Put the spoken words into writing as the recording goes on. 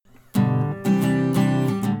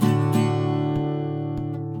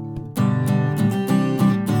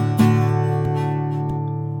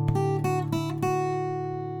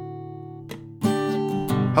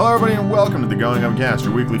Hello everybody and welcome to the Going Up Cast,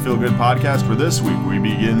 your weekly feel-good podcast where this week we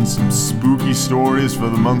begin some spooky stories for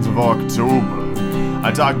the month of October.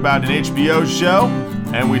 I talk about an HBO show,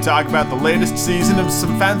 and we talk about the latest season of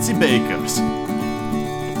Some Fancy Bakers.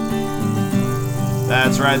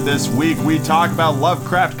 That's right, this week we talk about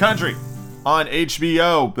Lovecraft Country on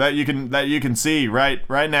HBO that you can see right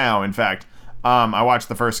now, in fact. I watched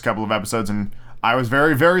the first couple of episodes and I was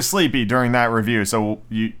very, very sleepy during that review, so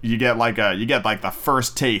you get the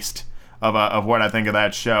first taste of what I think of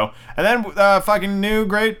that show. And then fucking new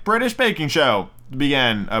great British baking show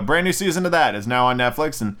began. A brand new season of that is now on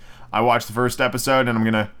Netflix, and I watched the first episode, and I'm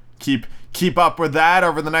gonna keep up with that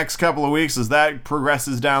over the next couple of weeks as that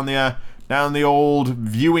progresses down the old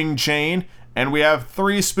viewing chain. And we have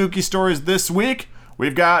 3 spooky stories this week.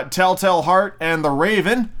 We've got Telltale Heart and the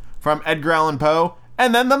Raven from Edgar Allan Poe,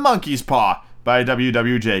 and then The Monkey's Paw by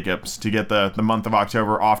W.W. Jacobs to get the month of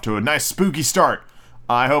October off to a nice spooky start.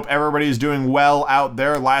 I hope everybody's doing well out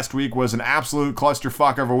there. Last week was an absolute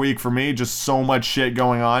clusterfuck of a week for me, just so much shit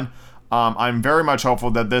going on. I'm very much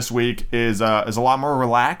hopeful that this week is a lot more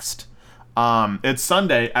relaxed. It's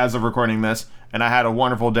Sunday as of recording this, and I had a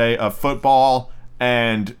wonderful day of football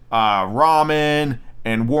and ramen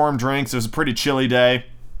and warm drinks. It was a pretty chilly day,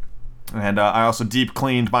 and I also deep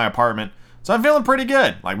cleaned my apartment. So I'm feeling pretty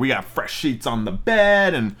good. Like, we got fresh sheets on the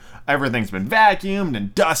bed, and everything's been vacuumed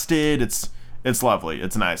and dusted. It's lovely.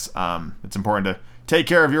 It's nice. It's important to take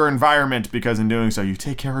care of your environment, because in doing so, you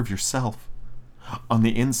take care of yourself on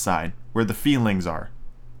the inside, where the feelings are.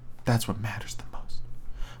 That's what matters the most.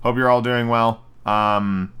 Hope you're all doing well.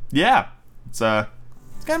 Yeah, it's gonna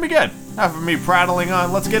be good. Enough of me prattling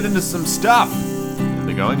on. Let's get into some stuff in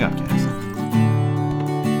the Going Up Cast.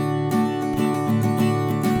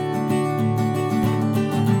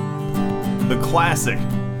 The classic,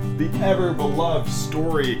 the ever-beloved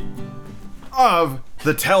story of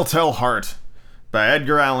The Telltale Heart by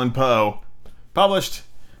Edgar Allan Poe, published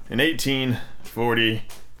in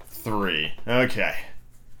 1843. Okay,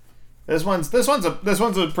 this one's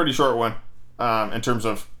a pretty short one, in terms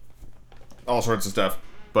of all sorts of stuff.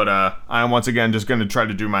 But I am once again just going to try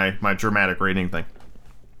to do my dramatic reading thing.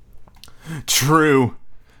 True,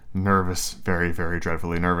 nervous, very, very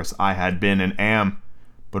dreadfully nervous. I had been and am.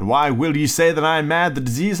 But why will ye say that I am mad? The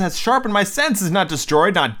disease has sharpened my senses, not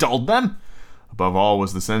destroyed, not dulled them. Above all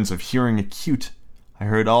was the sense of hearing acute. I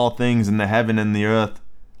heard all things in the heaven and the earth.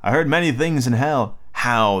 I heard many things in hell.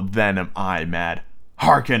 How then am I mad?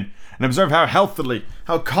 Hearken, and observe how healthily,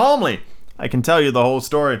 how calmly, I can tell you the whole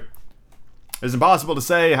story. It is impossible to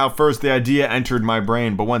say how first the idea entered my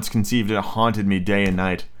brain, but once conceived it haunted me day and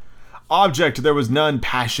night. Object there was none,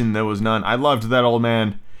 passion there was none. I loved that old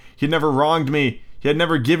man. He had never wronged me. He had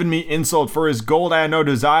never given me insult. For his gold I had no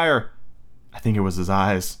desire. I think it was his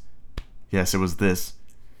eyes. Yes, it was this.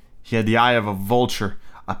 He had the eye of a vulture,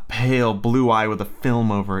 a pale blue eye with a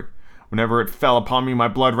film over it. Whenever it fell upon me, my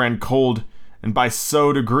blood ran cold, and by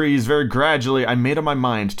so degrees, very gradually, I made up my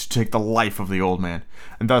mind to take the life of the old man,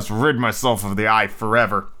 and thus rid myself of the eye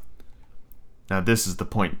forever. Now this is the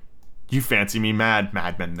point. You fancy me mad.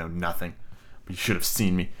 Madmen know nothing. But you should have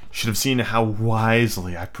seen me. You should have seen how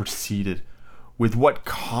wisely I proceeded. With what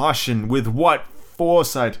caution, with what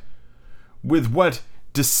foresight, with what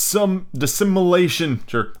dissimulation.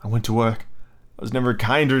 Sure, I went to work. I was never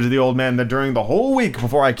kinder to the old man than during the whole week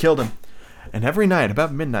before I killed him. And every night,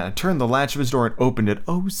 about midnight, I turned the latch of his door and opened it,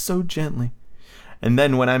 oh, so gently. And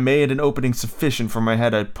then when I made an opening sufficient for my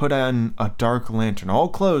head, I put on a dark lantern, all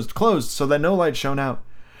closed, so that no light shone out.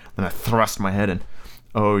 Then I thrust my head in.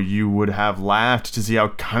 Oh, you would have laughed to see how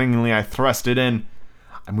cunningly I thrust it in.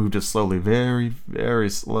 I moved it slowly, very, very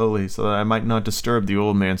slowly, so that I might not disturb the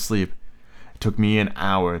old man's sleep. It took me an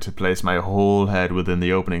hour to place my whole head within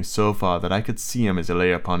the opening so far that I could see him as he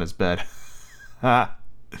lay upon his bed. Ha!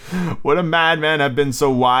 Would a madman have been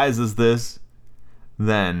so wise as this?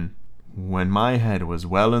 Then, when my head was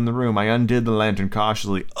well in the room, I undid the lantern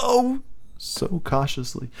cautiously. Oh, so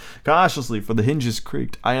cautiously. Cautiously, for the hinges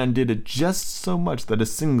creaked. I undid it just so much that a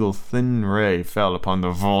single thin ray fell upon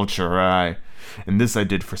the vulture eye. And this I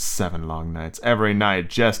did for 7 long nights, every night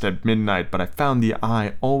just at midnight, but I found the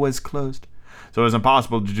eye always closed, so it was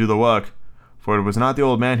impossible to do the work, for it was not the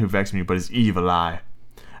old man who vexed me, but his evil eye.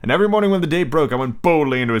 And every morning when the day broke, I went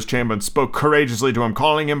boldly into his chamber and spoke courageously to him,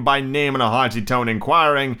 calling him by name in a hearty tone,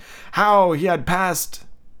 inquiring how he has passed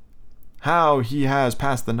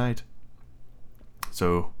the night.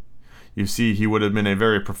 So, you see, he would have been a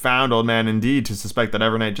very profound old man indeed to suspect that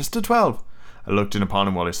every night, just at 12, I looked in upon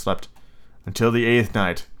him while he slept. Until the 8th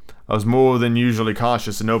night, I was more than usually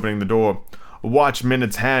cautious in opening the door. A watch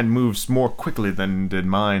minute's hand moves more quickly than did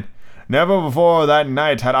mine. Never before that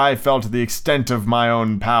night had I felt the extent of my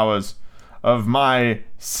own powers, of my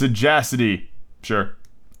sagacity. Sure,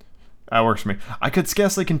 that works for me. I could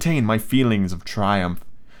scarcely contain my feelings of triumph.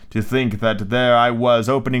 To think that there I was,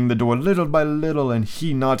 opening the door little by little, and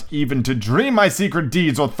he not even to dream my secret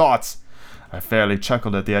deeds or thoughts. I fairly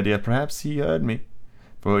chuckled at the idea. Perhaps he heard me,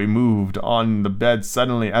 for he moved on the bed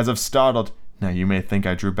suddenly, as if startled. Now you may think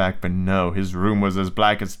I drew back, but no, his room was as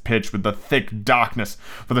black as pitch with the thick darkness,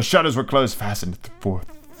 for the shutters were close fastened for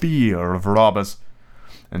fear of robbers.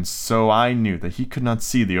 And so I knew that he could not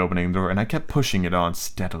see the opening door, and I kept pushing it on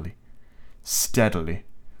steadily.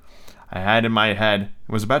 I had in my head, and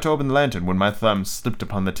was about to open the lantern, when my thumb slipped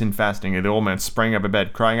upon the tin fastening, and the old man sprang up in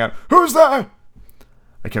bed, crying out, "Who's there?"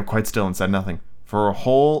 I kept quite still and said nothing. For a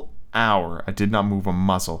whole hour I did not move a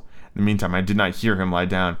muscle. In the meantime I did not hear him lie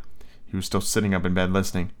down. He was still sitting up in bed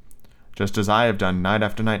listening, just as I have done night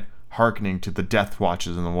after night, hearkening to the death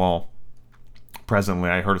watches in the wall. Presently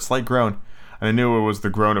I heard a slight groan, and I knew it was the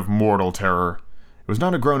groan of mortal terror. It was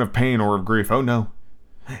not a groan of pain or of grief, oh no.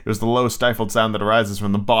 It was the low stifled sound that arises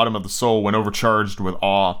from the bottom of the soul when overcharged with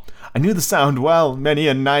awe. I knew the sound well. Many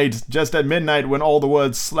a night, just at midnight, when all the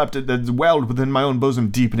world slept, it had welled within my own bosom,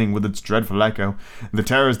 deepening with its dreadful echo, the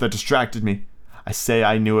terrors that distracted me. I say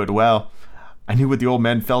I knew it well. I knew what the old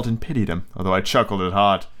man felt and pitied him, although I chuckled at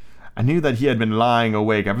heart. I knew that he had been lying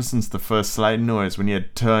awake ever since the first slight noise when he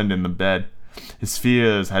had turned in the bed. His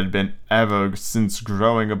fears had been ever since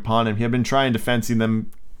growing upon him. He had been trying to fancy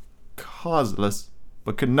them causeless,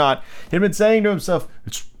 but could not. He had been saying to himself,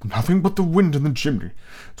 "It's nothing but the wind in the chimney.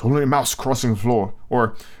 It's only a mouse crossing the floor."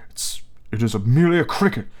 Or, it is merely a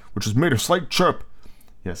cricket, which has made a slight chirp.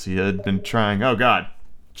 Yes, he had been trying. Oh, God.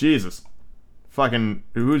 Jesus. Fucking,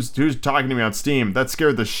 who's talking to me on Steam? That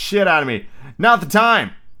scared the shit out of me. Not the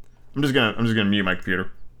time. I'm just gonna mute my computer.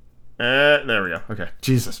 There we go. Okay.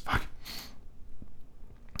 Jesus, fuck.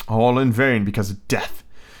 All in vain because of death.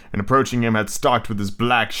 And approaching him had stalked with his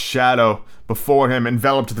black shadow before him,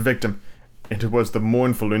 enveloped the victim. And it was the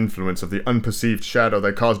mournful influence of the unperceived shadow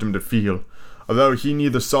that caused him to feel, although he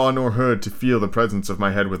neither saw nor heard, to feel the presence of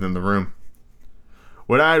my head within the room.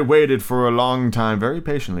 When I had waited for a long time, very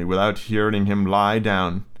patiently, without hearing him lie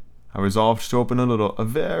down, I resolved to open a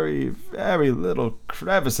very, very little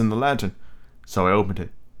crevice in the lantern. So I opened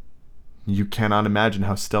it. You cannot imagine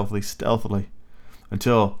how stealthily,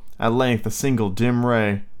 until, at length, a single dim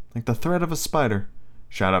ray, like the thread of a spider,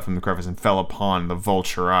 shot out from the crevice and fell upon the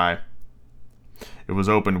vulture eye. It was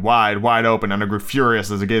opened wide open, and I grew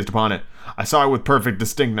furious as I gazed upon it. I saw it with perfect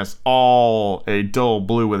distinctness, all a dull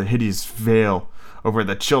blue with a hideous veil over it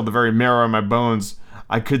that chilled the very marrow in my bones.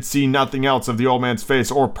 I could see nothing else of the old man's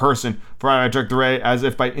face or person, for I directed the ray, as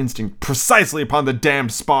if by instinct, precisely upon the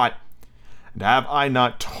damned spot. And have I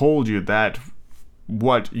not told you that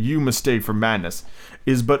what you mistake for madness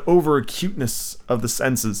is but over-acuteness of the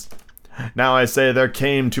senses? Now I say there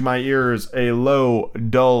came to my ears a low,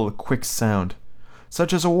 dull, quick sound,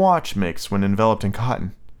 such as a watch makes when enveloped in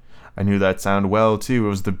cotton. I knew that sound well, too. It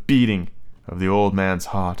was the beating of the old man's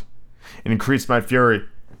heart. It increased my fury,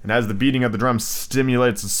 and as the beating of the drum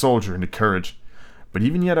stimulates a soldier into courage. But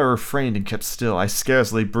even yet I refrained and kept still. I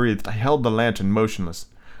scarcely breathed. I held the lantern motionless.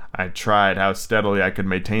 I tried how steadily I could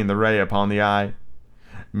maintain the ray upon the eye.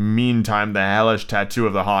 Meantime, the hellish tattoo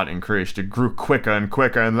of the heart increased. It grew quicker and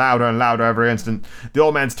quicker and louder every instant. The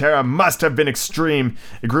old man's terror must have been extreme.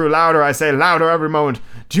 It grew louder, I say, louder every moment.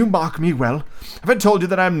 Do you mark me well? Have I told you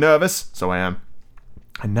that I am nervous? So I am.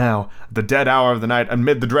 And now, at the dead hour of the night,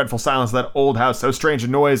 amid the dreadful silence of that old house, so strange a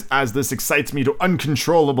noise as this excites me to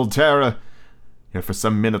uncontrollable terror. Yet for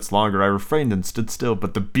some minutes longer I refrained and stood still,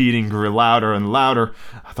 but the beating grew louder and louder.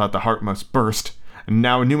 I thought the heart must burst. And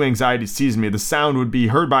now a new anxiety seized me. The sound would be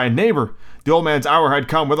heard by a neighbor. The old man's hour had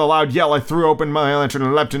come. With a loud yell, I threw open my lantern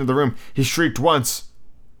and leapt into the room. He shrieked once.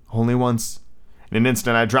 Only once. In an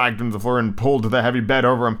instant I dragged him to the floor and pulled the heavy bed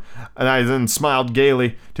over him, and I then smiled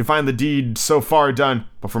gaily to find the deed so far done.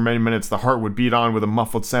 But for many minutes the heart would beat on with a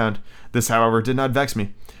muffled sound. This, however, did not vex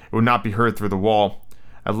me. It would not be heard through the wall.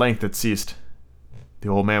 At length it ceased. The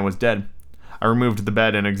old man was dead. I removed the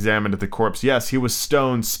bed and examined the corpse. Yes, he was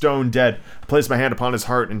stone dead. I placed my hand upon his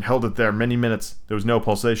heart and held it there many minutes. There was no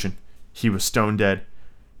pulsation. He was stone dead.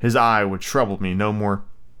 His eye would trouble me no more.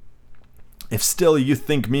 If still you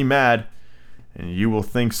think me mad, and you will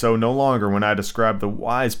think so no longer when I describe the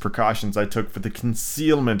wise precautions I took for the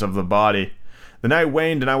concealment of the body. The night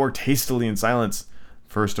waned and I worked hastily in silence.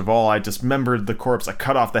 First of all, I dismembered the corpse. I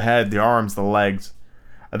cut off the head, the arms, the legs.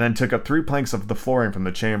 I then took up 3 planks of the flooring from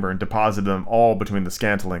the chamber and deposited them all between the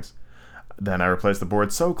scantlings. Then I replaced the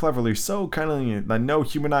board so cleverly, so cunningly, that no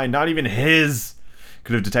human eye, not even his,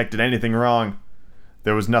 could have detected anything wrong.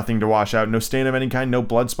 There was nothing to wash out, no stain of any kind, no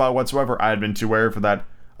blood spot whatsoever. I had been too wary for that.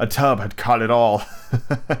 A tub had caught it all.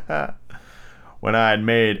 When I had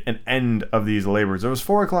made an end of these labors, it was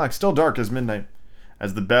 4 o'clock, still dark as midnight.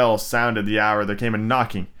 As the bell sounded the hour, there came a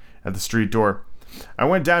knocking at the street door. I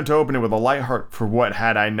went down to open it with a light heart, for what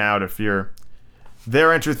had I now to fear?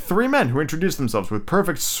 There entered 3 men who introduced themselves with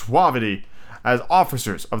perfect suavity as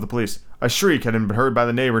officers of the police. A shriek had been heard by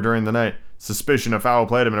the neighbor during the night. Suspicion of foul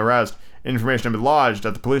play had been aroused. Information had been lodged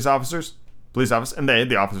at the police office, and they,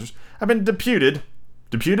 the officers, had been departed,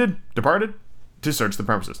 to search the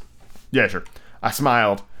premises. Yeah, sure. I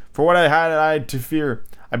smiled. For what I to fear,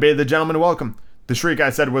 I bade the gentleman welcome. The shriek, I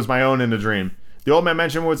said, was my own in a dream. The old man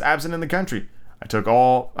mentioned was absent in the country. I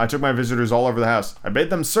took my visitors all over the house. I bade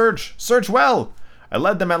them search well. I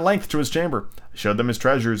led them at length to his chamber. I showed them his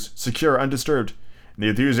treasures, secure, undisturbed. In the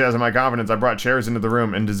enthusiasm of my confidence, I brought chairs into the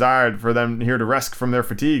room and desired for them here to rest from their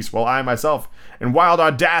fatigues, while I myself, in wild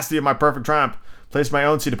audacity of my perfect triumph, placed my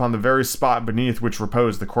own seat upon the very spot beneath which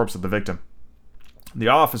reposed the corpse of the victim. The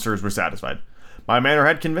officers were satisfied. My manner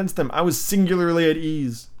had convinced them. I was singularly at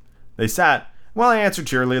ease. They sat. While I answered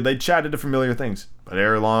cheerily, they chatted of familiar things. But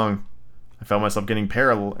ere long, I felt myself getting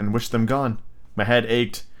pale and wished them gone. My head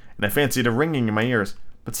ached, and I fancied a ringing in my ears.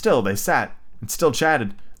 But still they sat, and still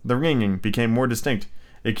chatted. The ringing became more distinct.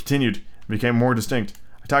 It continued, and became more distinct.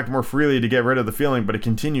 I talked more freely to get rid of the feeling, but it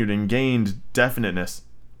continued and gained definiteness.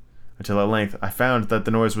 Until at length I found that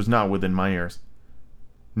the noise was not within my ears.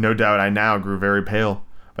 No doubt I now grew very pale,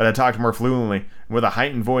 but I talked more fluently, and with a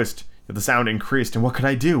heightened voice, yet the sound increased, and what could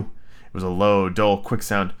I do? It was a low, dull, quick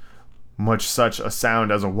sound, much such a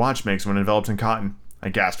sound as a watch makes when enveloped in cotton. I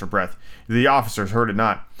gasped for breath. The officers heard it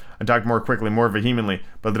not. I talked more quickly, more vehemently,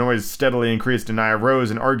 but the noise steadily increased, and I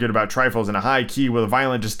arose and argued about trifles in a high key with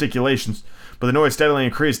violent gesticulations. But the noise steadily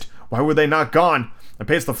increased. Why were they not gone? I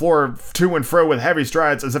paced the floor to and fro with heavy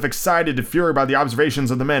strides, as if excited to fury by the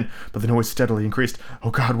observations of the men, but the noise steadily increased.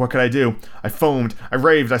 Oh God, what could I do? I foamed, I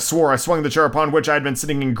raved, I swore, I swung the chair upon which I had been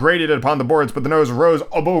sitting and grated it upon the boards, but the noise rose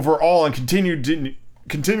over all and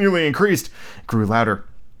continually increased. It grew louder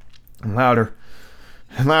and louder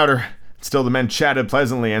and louder. Still the men chatted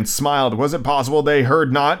pleasantly and smiled. Was it possible they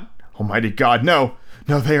heard not? Almighty God, no!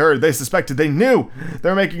 No, they heard, they suspected, they knew! They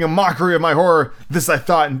were making a mockery of my horror. This I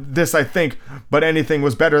thought, and this I think. But anything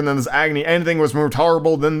was better than this agony. Anything was more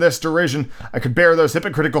tolerable than this derision. I could bear those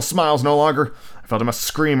hypocritical smiles no longer. I felt I must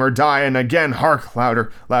scream or die, and again, hark!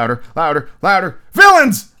 Louder, louder, louder, louder!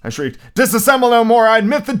 Villains! I shrieked. Disassemble no more, I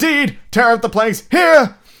admit the deed! Tear up the planks!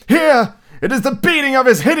 Here! Here! It is the beating of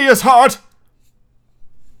his hideous heart!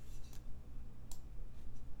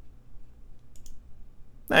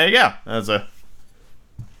 There you go. It's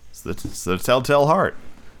the telltale heart.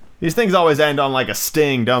 These things always end on like a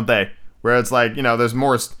sting, don't they? Where it's like, you know, there's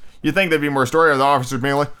more. You think there'd be more story, or the officers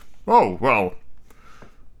being like, "Oh well,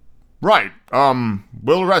 right.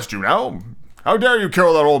 We'll arrest you now. How dare you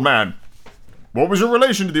kill that old man? What was your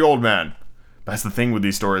relation to the old man?" That's the thing with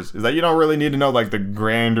these stories, is that you don't really need to know like the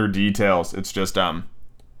grander details. It's just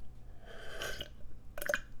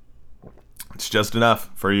it's just enough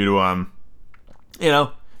for you to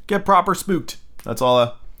get proper spooked. That's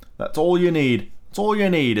all you need. That's all you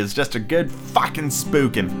need is just a good fucking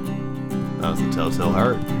spooking. That was the telltale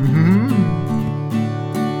heart.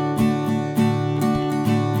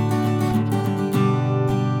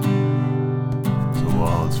 So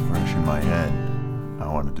while it's fresh in my head, I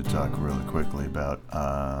wanted to talk really quickly about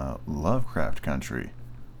Lovecraft Country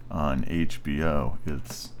on HBO.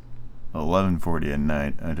 It's 11:40 at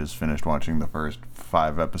night. I just finished watching the first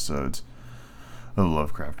 5 episodes of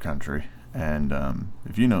Lovecraft Country, and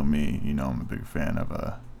if you know me, you know I'm a big fan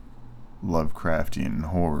of Lovecraftian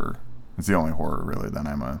horror. It's the only horror really that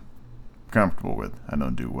I'm comfortable with. I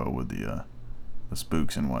don't do well with the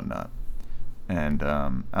spooks and whatnot. And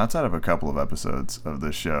outside of a couple of episodes of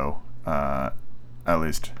this show, at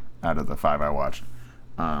least out of the 5 I watched,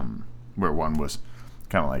 where one was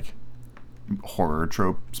kind of like horror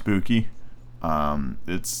trope spooky,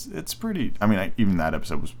 it's pretty. I mean, even that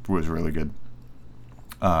episode was really good.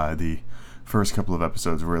 The first couple of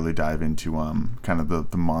episodes really dive into kind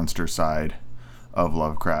of the monster side of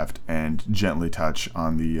Lovecraft and gently touch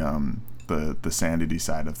on the sanity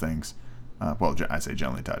side of things. Well, I say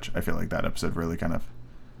gently touch. I feel like that episode really kind of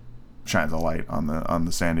shines a light on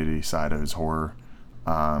the sanity side of his horror.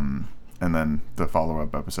 And then the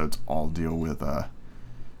follow-up episodes all deal with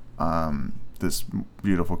this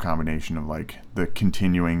beautiful combination of like the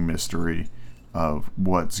continuing mystery of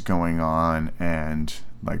what's going on and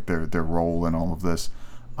like their role in all of this,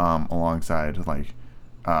 alongside like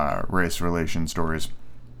race relation stories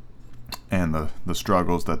and the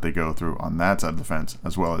struggles that they go through on that side of the fence,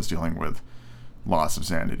 as well as dealing with loss of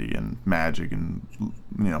sanity and magic and,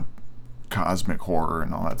 cosmic horror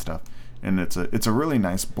and all that stuff. And it's a really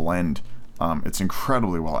nice blend. It's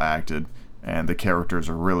incredibly well acted, and the characters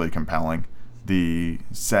are really compelling. The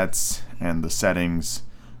sets and the settings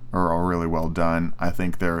are all really well done. I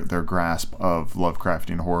think their grasp of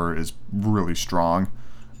Lovecraftian horror is really strong.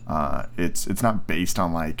 It's not based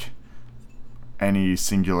on like any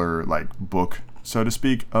singular like book, so to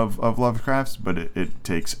speak, of Lovecraft's, but it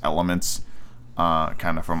takes elements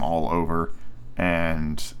kind of from all over.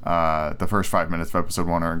 And the first 5 minutes of episode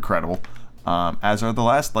 1 are incredible, as are the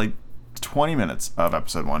last like 20 minutes of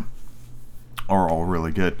episode 1 are all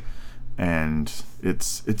really good. And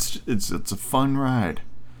it's a fun ride.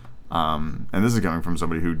 And this is coming from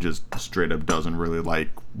somebody who just straight up doesn't really like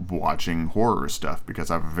watching horror stuff, because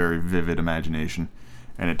I have a very vivid imagination,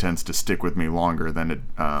 and it tends to stick with me longer than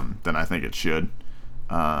I think it should,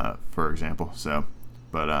 for example. So,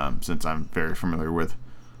 but since I'm very familiar with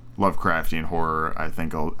Lovecraftian horror, I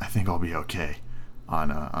think I'll be okay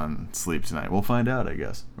on sleep tonight. We'll find out, I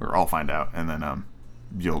guess, or I'll find out, and then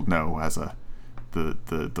you'll know as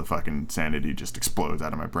the fucking sanity just explodes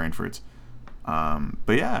out of my brain fruits.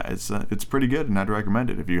 But yeah, it's pretty good, and I'd recommend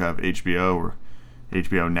it if you have HBO or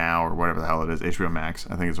HBO Now or whatever the hell it is. HBO Max,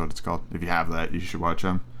 I think is what it's called. If you have that, you should watch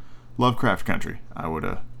Lovecraft Country. I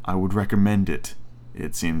would recommend it.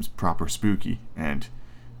 It seems proper spooky, and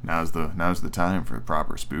now's the time for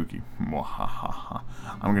proper spooky.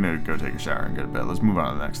 I'm gonna go take a shower and go to bed. Let's move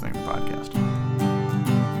on to the next thing in the podcast.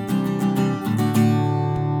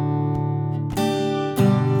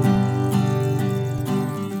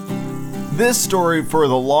 This story, for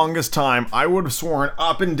the longest time, I would have sworn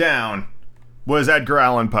up and down was Edgar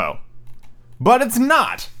Allan Poe. But it's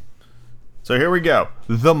not! So here we go.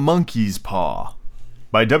 The Monkey's Paw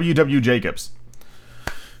by W.W. Jacobs.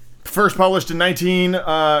 First published in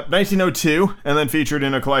 1902, and then featured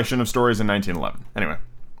in a collection of stories in 1911. Anyway.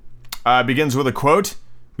 Begins with a quote.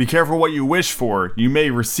 "Be careful what you wish for. You may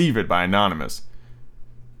receive it," by Anonymous.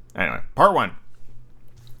 Anyway, part 1.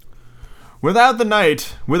 The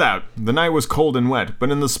night was cold and wet, but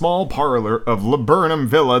in the small parlor of Laburnum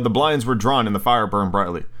Villa, the blinds were drawn and the fire burned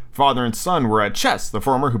brightly. Father and son were at chess, the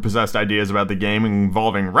former, who possessed ideas about the game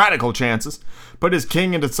involving radical chances, put his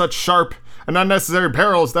king into such sharp and unnecessary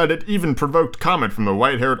perils that it even provoked comment from the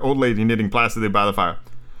white-haired old lady knitting placidly by the fire.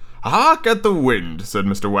 "Hark at the wind," said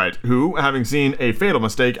Mr. White, who, having seen a fatal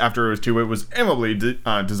mistake after it was too late, was amiably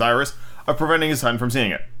desirous of preventing his son from seeing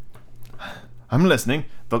it. "I'm listening,"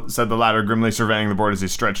 said the latter, grimly surveying the board as he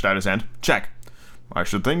stretched out his hand. "Check. I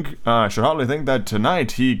should hardly think that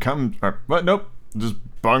tonight he comes... nope. Just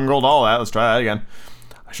bungled all that. Let's try that again.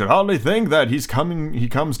 I should hardly think that he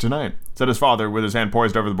comes tonight," said his father, with his hand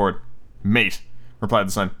poised over the board. "Mate," replied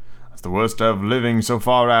the son. "That's the worst of living so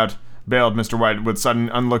far out," bailed Mr. White with sudden,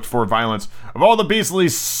 unlooked-for violence. "Of all the beastly,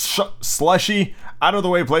 slushy,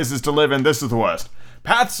 out-of-the-way places to live in, this is the worst.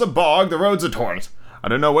 Paths a bog, the road's a torrent. I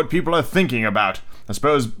don't know what people are thinking about. I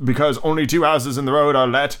suppose because only 2 houses in the road are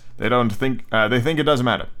let, they think it doesn't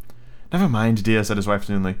matter." "Never mind, dear," said his wife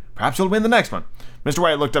soonly. "Perhaps you'll win the next one." Mr.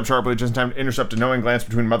 White looked up sharply, just in time to intercept a knowing glance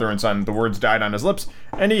between mother and son. The words died on his lips,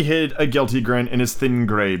 and he hid a guilty grin in his thin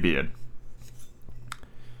gray beard.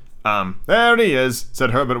 "There he is,"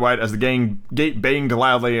 said Herbert White, as the gate banged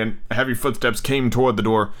loudly and heavy footsteps came toward the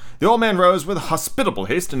door. The old man rose with hospitable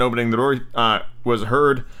haste, and opening the door, was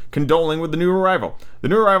heard condoling with the new arrival. The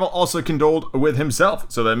new arrival also condoled with himself,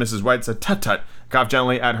 so that Mrs. White said "tut-tut," coughed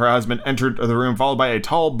gently at her husband, entered the room, followed by a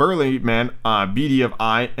tall, burly man, beady of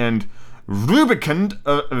eye, and rubicund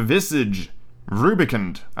of visage.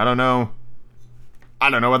 Rubicund. I don't know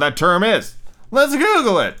what that term is. Let's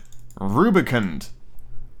Google it. Rubicund.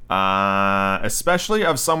 Especially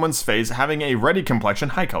of someone's face having a ruddy complexion,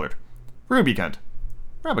 high-colored. Rubicund.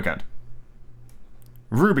 Rubicund.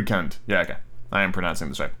 Rubicund. Yeah, okay. I am pronouncing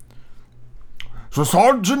this right. "So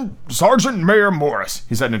Sergeant Mayor Morris,"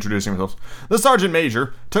 he said, introducing himself. The Sergeant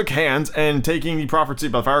Major took hands and, taking the proffered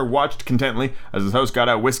seat by the fire, watched contentedly as his host got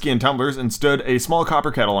out whiskey and tumblers and stood a small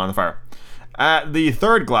copper kettle on the fire. At the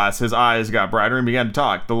third glass, his eyes got brighter and began to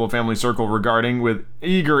talk, the little family circle regarding with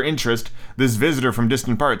eager interest this visitor from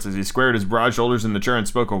distant parts, as he squared his broad shoulders in the chair and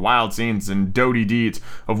spoke of wild scenes and doughty deeds,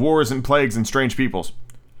 of wars and plagues and strange peoples.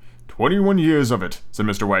 21 years of it," said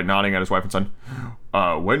Mr. White, nodding at his wife and son.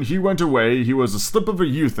 "When he went away, he was a slip of a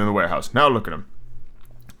youth in the warehouse. Now look at him."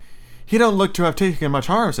 "He don't look to have taken much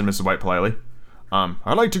harm," said Mrs. White politely.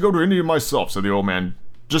 "I'd like to go to India myself," said the old man,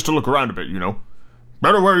 "just to look around a bit, you know."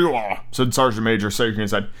 "Better where you are," said Sergeant Major, shaking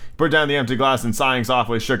his head. He put down the empty glass and, sighing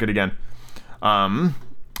softly, shook it again.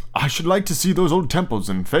 I should like to see those old temples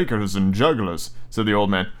and fakers and jugglers, said the old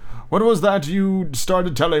man. What was that you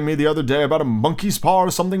started telling me the other day about a monkey's paw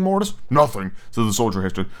or something, Mortis? Nothing, said the soldier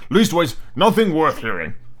hastily. Leastways, nothing worth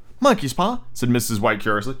hearing. Monkey's paw? Said Mrs. White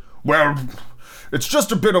curiously. Well, it's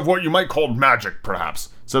just a bit of what you might call magic, perhaps,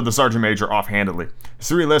 said the sergeant major offhandedly. His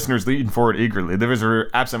three listeners leaned forward eagerly. The visitor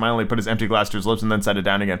absentmindedly put his empty glass to his lips and then set it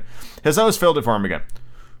down again. His host filled it for him again.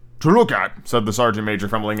 To look at, said the sergeant major,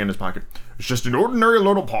 fumbling in his pocket. It's just an ordinary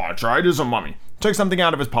little paw, tried as a mummy. Took something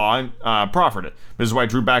out of his paw and proffered it. Mrs. White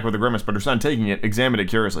drew back with a grimace, but her son, taking it, examined it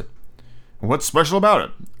curiously. What's special about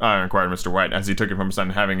it? Inquired Mr. White, as he took it from his son,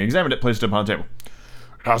 and having examined it, placed it upon the table.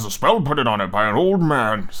 It has a spell put on it by an old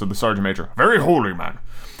man, said the sergeant major. A very holy man.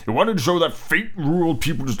 He wanted to show that fate ruled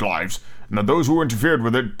people's lives, and that those who interfered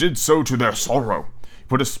with it did so to their sorrow. He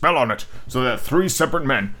put a spell on it, so that 3 separate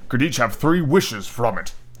men could each have 3 wishes from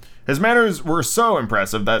it. His manners were so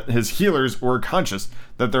impressive that his healers were conscious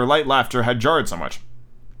that their light laughter had jarred so much.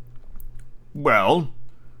 Well,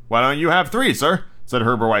 why don't you have 3, sir? Said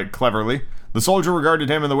Herbert White cleverly. The soldier regarded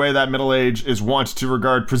him in the way that middle age is wont to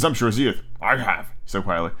regard presumptuous youth. I have, he said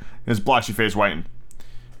quietly. His blotchy face whitened.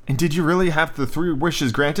 And did you really have the 3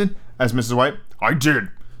 wishes granted? Asked Mrs. White. I did,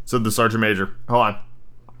 said the sergeant major. Hold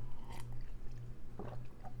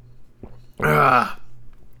on. I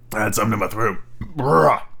had something in my throat.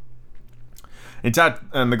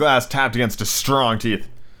 And the glass tapped against his strong teeth.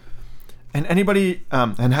 And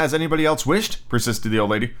has anybody else wished? Persisted the old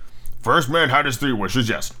lady. First man had his 3 wishes,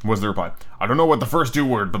 yes, was the reply. I don't know what the first 2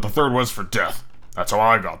 were, but the third was for death. That's how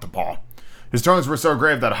I got the paw. His tones were so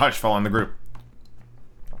grave that a hush fell on the group.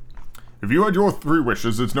 If you had your 3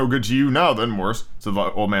 wishes, it's no good to you now then, Morris, said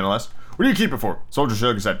the old man at last. What do you keep it for? Soldier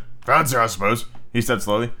shook his head. Fancy, I suppose, he said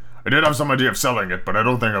slowly. I did have some idea of selling it, but I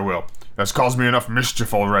don't think I will. That's caused me enough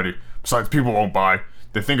mischief already. Besides, people won't buy.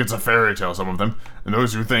 They think it's a fairy tale, some of them, and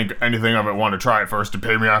those who think anything of it want to try it first and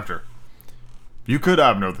pay me after. You could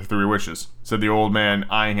have no 3 wishes, said the old man,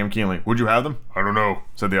 eyeing him keenly. Would you have them? I don't know,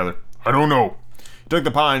 said the other. I don't know. He took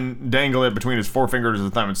the paw and dangled it between his 4 fingers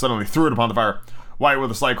and thumb and suddenly threw it upon the fire. White,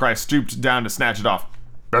 with a slight cry, stooped down to snatch it off.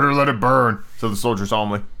 Better let it burn, said the soldier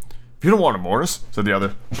solemnly. If you don't want it, Morris, said the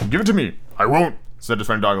other, give it to me. I won't, said his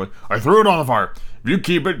friend doggedly. I threw it on the fire. If you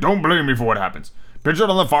keep it, don't blame me for what happens. Pitch it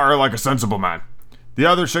on the fire like a sensible man. The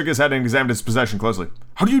other shook his head and examined his possession closely.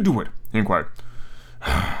 How do you do it? He inquired.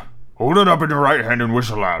 Hold it up in your right hand and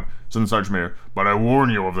wish aloud, said the sergeant major, but I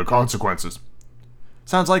warn you of the consequences.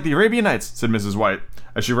 Sounds like the Arabian Nights, said Mrs. White,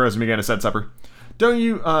 as she rose and began to set supper. Don't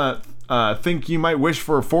you, think you might wish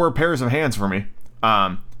for 4 pairs of hands for me?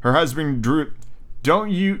 Her husband drew...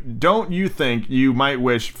 Don't you think you might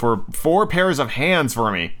wish for 4 pairs of hands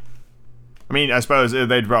for me? I mean, I suppose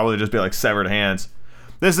they'd probably just be like severed hands.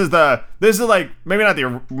 This is like, maybe not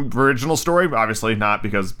the original story, obviously not,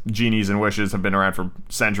 because genies and wishes have been around for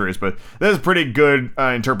centuries, but this is a pretty good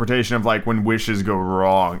interpretation of like when wishes go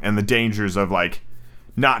wrong and the dangers of like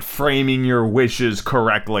not framing your wishes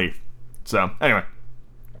correctly. So, anyway.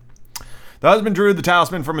 The husband drew the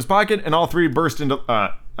talisman from his pocket, and all 3 burst into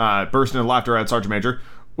laughter at Sergeant Major,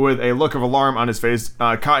 with a look of alarm on his face,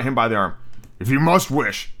 caught him by the arm. If you must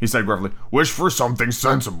wish, he said gruffly, wish for something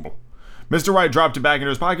sensible. Mr. White dropped it back into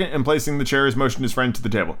his pocket, and placing the chairs, motioned his friend to the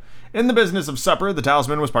table. In the business of supper, the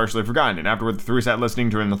talisman was partially forgotten, and afterward the 3 sat listening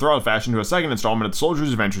to an enthralled fashion to a second installment of the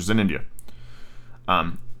soldier's adventures in India.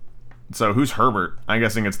 So who's Herbert? I'm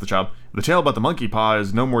guessing it's the child. The tale about the monkey paw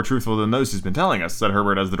is no more truthful than those he's been telling us, said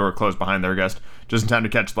Herbert as the door closed behind their guest, just in time to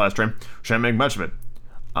catch the last train. Shan't make much of it.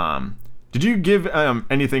 Did you give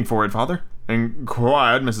anything for it, father?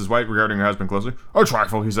 Inquired Mrs. White, regarding her husband closely. A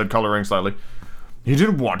trifle, he said, coloring slightly. He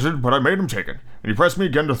didn't want it, but I made him take it, and he pressed me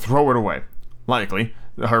again to throw it away. Likely,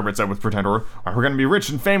 Herbert said with pretended horror. We're going to be rich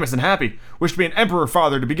and famous and happy. Wish to be an emperor,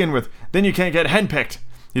 father, to begin with. Then you can't get henpicked.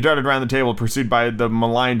 He darted around the table, pursued by the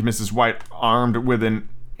maligned Mrs. White, armed with an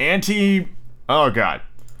anti-macarsar?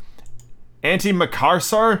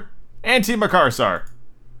 Anti-macarsar.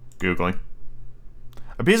 Googling.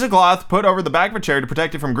 A piece of cloth put over the back of a chair to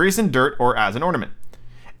protect it from grease and dirt or as an ornament.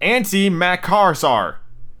 Anti-macarsar.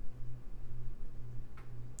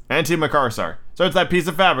 Anti-macarsar. So it's that piece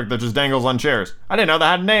of fabric that just dangles on chairs. I didn't know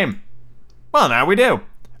that had a name. Well, now we do.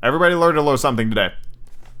 Everybody learned a little something today.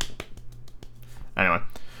 Anyway.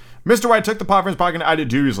 Mr. White took the paw from his pocket and eyed it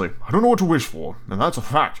dubiously. I don't know what to wish for, and that's a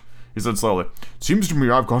fact, he said slowly. Seems to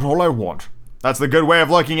me I've got all I want. That's the good way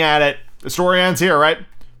of looking at it. The story ends here, right?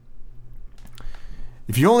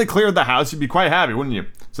 If you only cleared the house, you'd be quite happy, wouldn't you?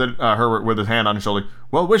 Said Herbert with his hand on his shoulder.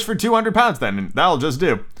 Well, wish for 200 pounds then, and that'll just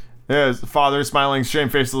do. His father, smiling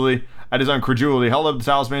shamefacedly at his own credulity, held up the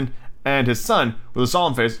talisman and his son, with a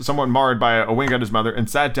solemn face, somewhat marred by a wink at his mother, and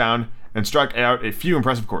sat down and struck out a few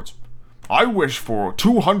impressive chords. "I wish for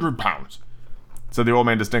 200 pounds," said the old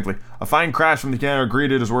man distinctly. A fine crash from the piano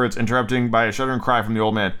greeted his words, interrupting by a shuddering cry from the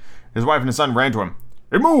old man. His wife and his son ran to him.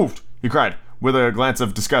 "It moved!" he cried, with a glance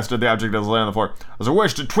of disgust at the object that was laying on the floor. "As I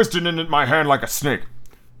wished it twisted in my hand like a snake."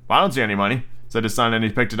 "Well, I don't see any money," said his son, and he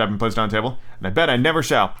picked it up and placed it on the table. "And I bet I never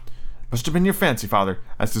shall." "Must have been your fancy, father,"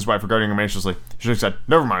 asked his wife, regarding him anxiously. She shook his head.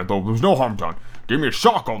 "Never mind, though. There was no harm done. Gave me a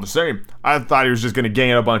shock all the same. I thought he was just going to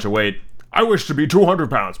gain a bunch of weight. I wish to be 200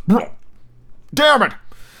 pounds. Damn it!"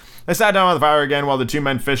 They sat down on the fire again while the two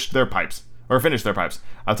men finished their pipes.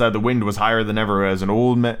 Outside, the wind was higher than ever as and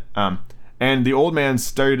the old man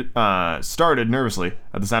started nervously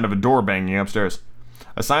at the sound of a door banging upstairs.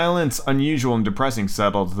 A silence unusual and depressing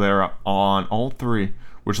settled there on all three,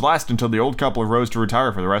 which lasted until the old couple rose to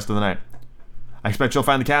retire for the rest of the night. "I expect you'll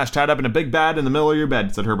find the cash tied up in a big bag in the middle of your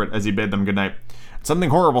bed," said Herbert as he bade them good night. "Something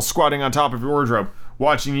horrible squatting on top of your wardrobe,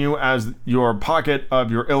 watching you as your pocket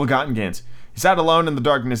of your ill-gotten gains." He sat alone in the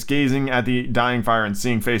darkness, gazing at the dying fire and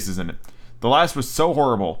seeing faces in it. The last was so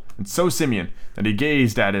horrible and so simian that he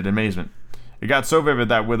gazed at it in amazement. It got so vivid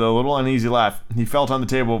that, with a little uneasy laugh, he felt on the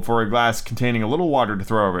table for a glass containing a little water to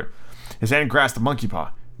throw over it. His hand grasped the monkey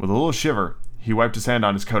paw. With a little shiver, he wiped his hand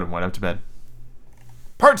on his coat and went up to bed.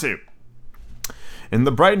 Part 2. In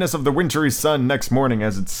the brightness of the wintry sun next morning,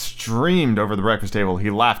 as it streamed over the breakfast table,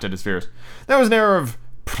 he laughed at his fears. There was an air of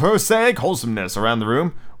prosaic wholesomeness around the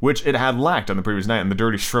room, which it had lacked on the previous night, and the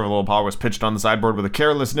dirty, shriveled old paw was pitched on the sideboard with a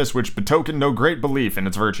carelessness which betokened no great belief in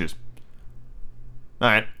its virtues. "All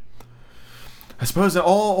right. I suppose that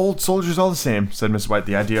all old soldiers all the same," said Mrs. White.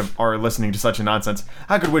 "The idea of our listening to such a nonsense.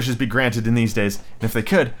 How could wishes be granted in these days? And if they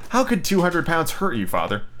could, how could 200 pounds hurt you,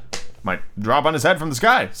 father?" "Might drop on his head from the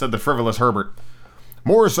sky," said the frivolous Herbert.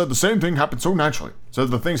 "Morris said the same thing happened so naturally. Said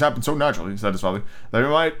the things happened so naturally," said his father,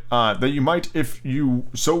 that you might, if you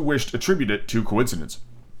so wished, attribute it to coincidence."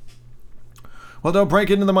 "Well, don't break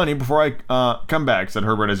into the money before I come back," said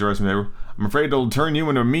Herbert as he rose from the table. "I'm afraid it'll turn you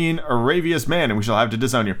into a mean, Arabious man, and we shall have to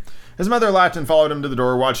disown you." His mother laughed and followed him to the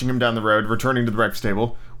door, watching him down the road, returning to the breakfast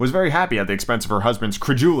table, was very happy at the expense of her husband's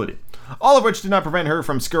credulity. All of which did not prevent her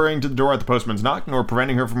from scurrying to the door at the postman's knock, nor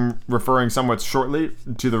preventing her from referring somewhat shortly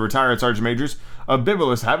to the retired sergeant major's of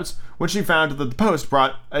bibulous habits when she found that the post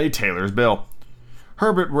brought a tailor's bill.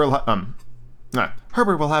 Herbert will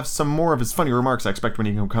have some more of his funny remarks, I expect, when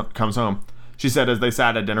he comes home," she said as they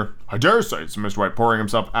sat at dinner. "I dare say," said Mr. White, pouring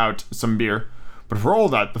himself out some beer. "But for all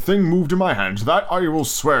that, the thing moved in my hands, that I will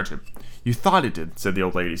swear to." "You thought it did," said the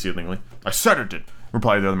old lady soothingly. "I said it did,"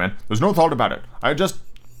 replied the other man. "There's no thought about it.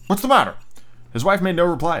 What's the matter?" His wife made no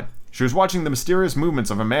reply. She was watching the mysterious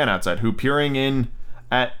movements of a man outside, who, peering in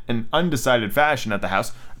at an undecided fashion at the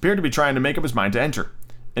house, appeared to be trying to make up his mind to enter.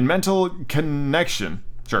 In mental connection,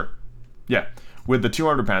 with the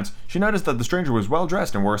 200 pounds, she noticed that the stranger was well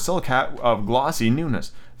dressed and wore a silk hat of glossy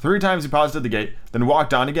newness. 3 times he paused at the gate, then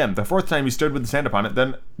walked on again. The 4th time he stood with his hand upon it,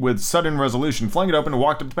 then with sudden resolution flung it open and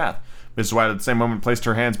walked up the path. Mrs. White at the same moment placed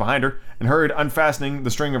her hands behind her, and hurried, unfastening the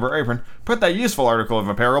string of her apron, put that useful article of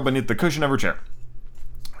apparel beneath the cushion of her chair.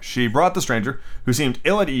 She brought the stranger, who seemed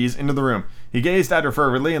ill at ease, into the room. He gazed at her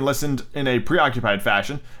fervidly and listened in a preoccupied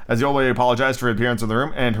fashion, as the old lady apologized for the appearance of the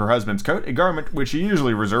room and her husband's coat, a garment which she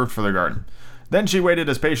usually reserved for the garden. Then she waited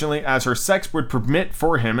as patiently as her sex would permit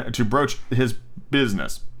for him to broach his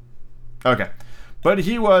business. Okay. But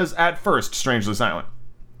he was at first strangely silent.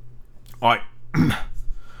 "I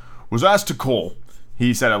was asked to call,"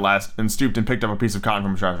 he said at last, and stooped and picked up a piece of cotton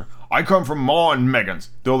from his trouser. "I come from Ma and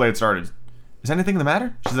Megan's." The old lady started. "Is anything the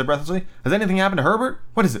matter?" she said breathlessly. "Has anything happened to Herbert?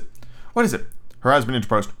 What is it? What is it?" Her husband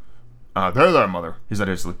interposed. There, mother," he said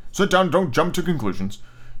hastily. "Sit down and don't jump to conclusions.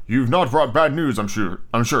 You've not brought bad news, I'm sure,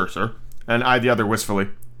 sir," and eyed the other wistfully.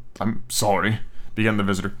 "I'm sorry," began the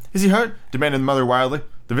visitor. "Is he hurt?" demanded the mother wildly.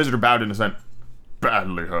 The visitor bowed in assent.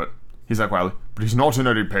 "Badly hurt," he said quietly, "but he's not in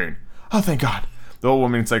any pain." "Oh, thank God," the old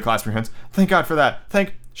woman said, clasping her hands. "Thank God for that.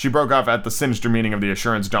 She broke off at the sinister meaning of the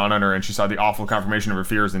assurance dawn on her, and she saw the awful confirmation of her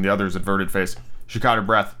fears in the other's averted face. She caught her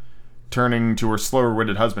breath. Turning to her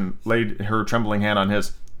slower-witted husband, laid her trembling hand on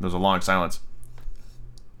his. There was a long silence.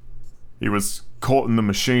 "He was caught in the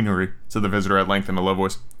machinery," said the visitor at length in a low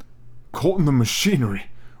voice. "Caught in the machinery,"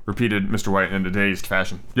 repeated Mr. White in a dazed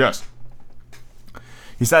fashion. "Yes."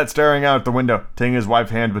 He sat staring out the window, taking his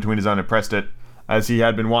wife's hand between his own and pressed it, as he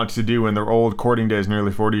had been wont to do in their old courting days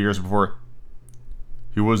nearly 40 years before.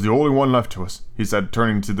 "He was the only one left to us," he said,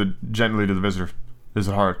 turning gently to the visitor. "Is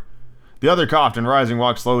it hard?" The other coughed and, rising,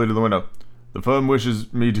 walked slowly to the window. "The firm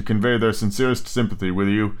wishes me to convey their sincerest sympathy with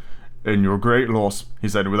you "In your great loss," he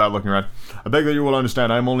said without looking around. "I beg that you will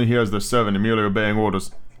understand I am only here as the servant and merely obeying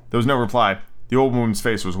orders." There was no reply. The old woman's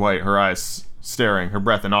face was white, her eyes staring, her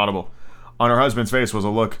breath inaudible. On her husband's face was a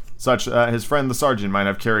look such that his friend the sergeant might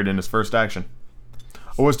have carried in his first action.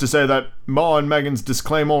 "I was to say that Ma and Megan's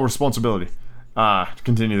disclaim all responsibility,"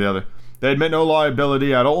 continued the other. "They admit no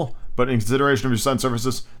liability at all, but in consideration of your son's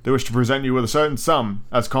services, they wish to present you with a certain sum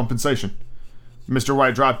as compensation." Mr.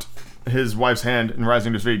 White dropped his wife's hand and,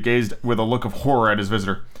 rising to his feet, gazed with a look of horror at his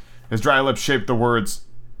visitor. His dry lips shaped the words,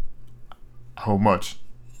 "How much?"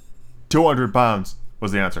 £200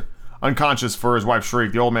 was the answer. Unconscious for his wife's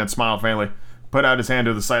shriek, the old man smiled faintly, put out his hand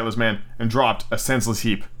to the sightless man, and dropped a senseless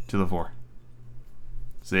heap to the floor.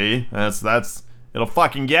 See? That's it'll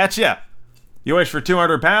fucking get you. You wish for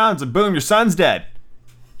 £200 and boom, your son's dead.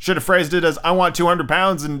 Should have phrased it as, "I want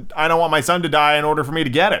 £200 and I don't want my son to die in order for me to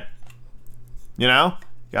get it." You know?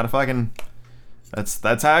 Gotta fucking...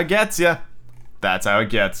 That's how it gets you. That's how it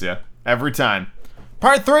gets you. Every time.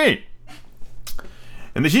 Part 3!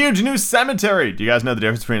 In the huge new cemetery. Do you guys know the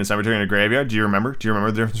difference between a cemetery and a graveyard? Do you remember? Do you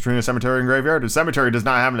remember the difference between a cemetery and a graveyard? A cemetery does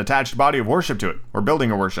not have an attached body of worship to it, or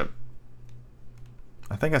building of worship.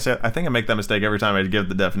 I think I make that mistake every time I give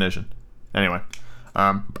the definition. Anyway.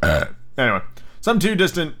 Anyway. Some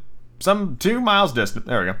 2 miles distant.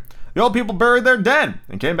 There we go. The old people buried their dead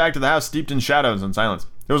and came back to the house steeped in shadows and silence.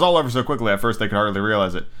 It was all over so quickly at first they could hardly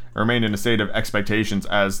realize it. It remained in a state of expectations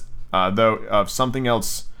as though of something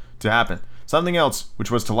else to happen. Something else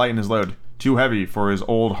which was to lighten his load, too heavy for his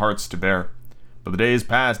old hearts to bear. But the days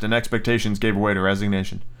passed and expectations gave way to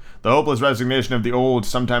resignation. The hopeless resignation of the old,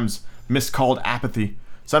 sometimes miscalled apathy.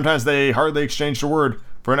 Sometimes they hardly exchanged a word,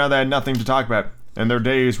 for now they had nothing to talk about, and their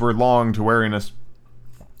days were long to weariness.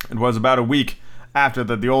 It was about a week after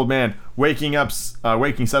that the old man, waking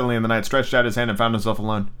suddenly in the night, stretched out his hand and found himself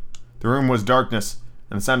alone. The room was darkness,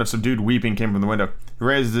 and the sound of subdued weeping came from the window. He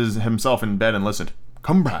raised himself in bed and listened.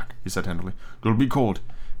 "Come back," he said tenderly. "You'll be cold."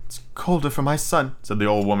 "It's colder for my son," said the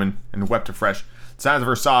old woman, and wept afresh. The sounds of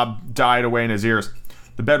her sob died away in his ears.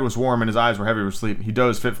 The bed was warm and his eyes were heavy with sleep. He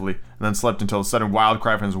dozed fitfully, and then slept until a sudden wild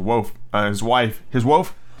cry from his wife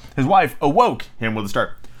awoke him with a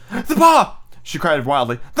start. "The paw!" she cried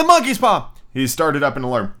wildly. "The monkey's paw!" He started up in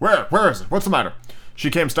alarm. Where is it? What's the matter?" She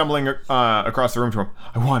came stumbling across the room to him.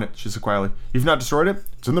 "I want it," she said quietly. "You've not destroyed it?"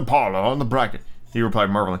 "It's in the parlor, on the bracket," he replied,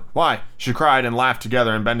 marveling. "Why?" She cried and laughed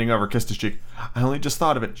together, and bending over, kissed his cheek. "I only just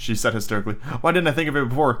thought of it," she said hysterically. "Why didn't I think of it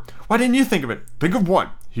before?" "Why didn't you think of it?" "Think of what?"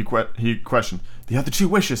 he questioned. "The other 2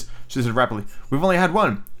 wishes," she said rapidly. "We've only had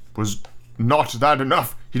one." "Was not that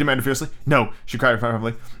enough?" he demanded fiercely. "No," she cried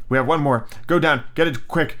fervently. "We have one more. Go down, get it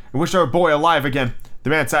quick, and wish our boy alive again." The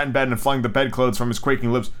man sat in bed and flung the bedclothes from his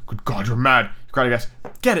quaking lips. "Good God, you're mad!" he cried aghast.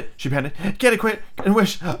 "Get it," she panted. "Get it quick, and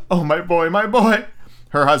wish... Oh, my boy, my boy!"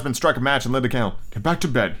 Her husband struck a match and lit a candle. "Get back to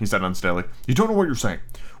bed," he said unsteadily. "You don't know what you're saying."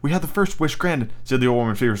 "We had the first wish granted," said the old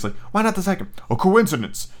woman feverishly. "Why not the second?" "A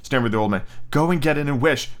coincidence," stammered the old man. "Go and get it and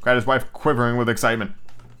wish," cried his wife, quivering with excitement.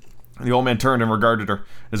 The old man turned and regarded her.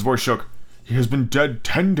 His voice shook. "He has been dead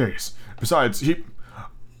 10 days. Besides,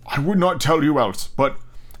 I would not tell you else, but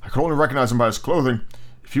I could only recognize him by his clothing.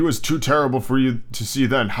 If he was too terrible for you to see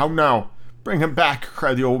then, how now?" "Bring him back,"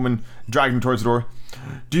 cried the old woman, dragging him towards the door.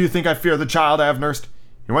 "Do you think I fear the child I have nursed?"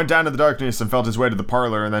 He went down to the darkness and felt his way to the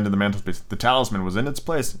parlor and then to the mantelpiece. The talisman was in its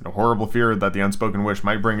place, and a horrible fear that the unspoken wish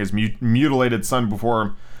might bring his mutilated son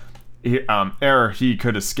before him ere he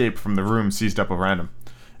could escape from the room seized up around him.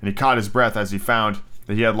 And he caught his breath as he found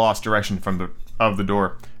that he had lost direction of the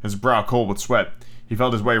door, his brow cold with sweat. He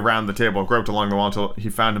felt his way round the table, groped along the wall until he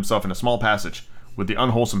found himself in a small passage, with the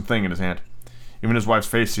unwholesome thing in his hand. Even his wife's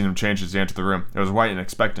face seemed to change as he entered the room. It was white and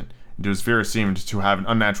expectant, and to his fear seemed to have an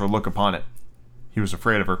unnatural look upon it. He was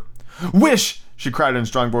afraid of her. "Wish!" she cried in a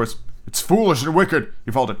strong voice. "It's foolish and wicked,"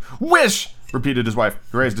 he faltered. "Wish!" repeated his wife.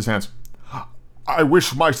 He raised his hands. "I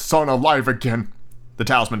wish my son alive again." The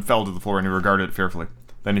talisman fell to the floor and he regarded it fearfully.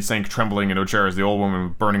 Then he sank trembling into a chair as the old woman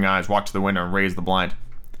with burning eyes walked to the window and raised the blind.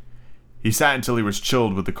 He sat until he was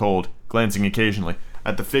chilled with the cold, glancing occasionally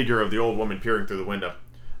at the figure of the old woman peering through the window.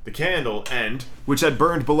 The candle end, which had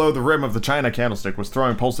burned below the rim of the china candlestick, was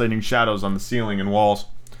throwing pulsating shadows on the ceiling and walls,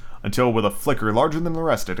 until with a flicker larger than the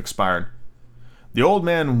rest it expired. The old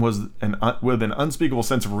man was with an unspeakable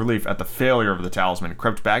sense of relief at the failure of the talisman,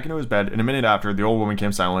 crept back into his bed, and a minute after the old woman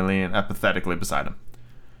came silently and apathetically beside him.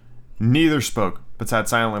 Neither spoke, but sat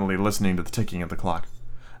silently listening to the ticking of the clock.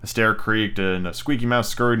 A stair creaked and a squeaky mouse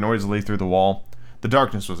scurried noisily through the wall. The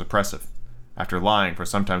darkness was oppressive. After lying for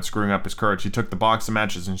some time screwing up his courage, he took the box of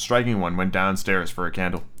matches and striking one went downstairs for a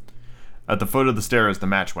candle. At the foot of the stairs the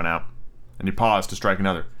match went out, and he paused to strike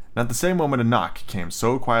another, And at the same moment a knock came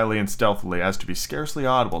so quietly and stealthily as to be scarcely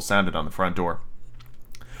audible sounded on the front door.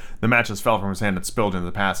 The matches fell from his hand and spilled into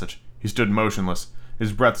the passage. He stood motionless,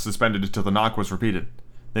 his breath suspended until the knock was repeated.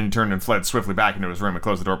 Then he turned and fled swiftly back into his room and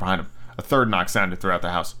closed the door behind him. A third knock sounded throughout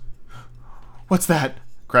the house. "What's that?"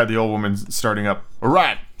 cried the old woman, starting up. "A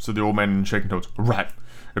rat," said the old man in shaking tones. "A rat.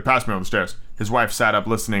 It passed me on the stairs." His wife sat up,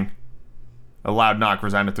 listening. A loud knock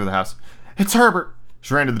resounded through the house. "It's Herbert!"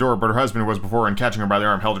 She ran to the door, but her husband was before her and, catching her by the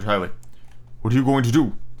arm, held her tightly. "What are you going to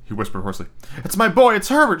do?" he whispered hoarsely. "It's my boy! It's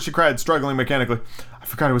Herbert!" she cried, struggling mechanically. "I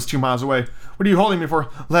forgot it was 2 miles away. What are you holding me for?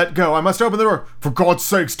 Let go! I must open the door!" "For God's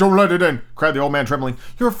sakes, don't let it in!" cried the old man, trembling.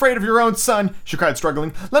 "You're afraid of your own son!" she cried,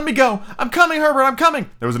 struggling. "Let me go! I'm coming, Herbert! I'm coming!"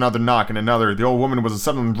 There was another knock and another. The old woman was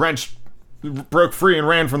suddenly wrenched, broke free, and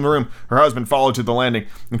ran from the room. Her husband followed to the landing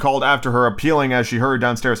and called after her, appealing as she hurried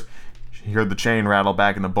downstairs. She heard the chain rattle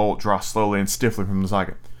back and the bolt draw slowly and stiffly from the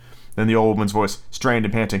socket. Then the old woman's voice, strained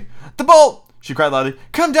and panting. "The bolt!" she cried loudly.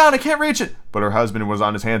 "Come down! I can't reach it!" But her husband was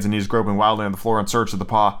on his hands and knees, groping wildly on the floor in search of the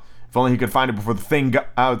paw. If only he could find it before the thing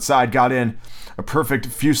outside got in. A perfect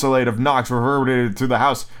fusillade of knocks reverberated through the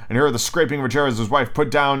house, and he heard the scraping of a chair as his wife put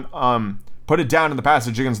it down in the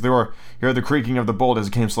passage against the door. He heard the creaking of the bolt as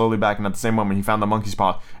it came slowly back, and at the same moment he found the monkey's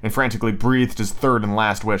paw and frantically breathed his third and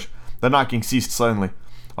last wish. The knocking ceased suddenly,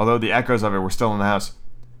 although the echoes of it were still in the house.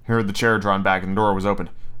 He heard the chair drawn back and the door was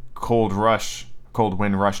opened. Cold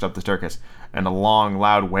wind rushed up the staircase, and a long,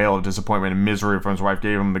 loud wail of disappointment and misery from his wife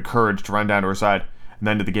gave him the courage to run down to her side, and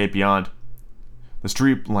then to the gate beyond. The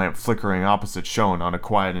street lamp flickering opposite shone on a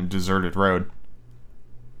quiet and deserted road.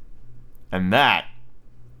 And that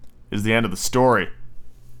is the end of the story.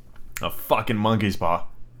 A fucking monkey's paw.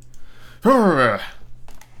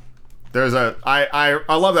 There's I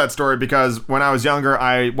love that story because when I was younger,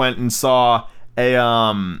 I went and saw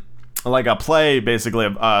a play basically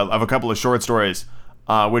of a couple of short stories,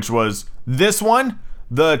 which was this one,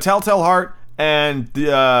 The Telltale Heart, and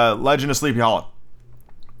the Legend of Sleepy Hollow.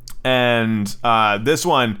 And this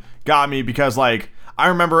one got me because, like, I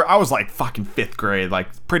remember I was like fucking 5th grade, like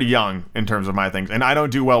pretty young in terms of my things, and I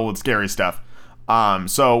don't do well with scary stuff.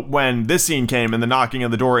 So when this scene came and the knocking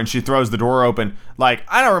of the door and she throws the door open, like,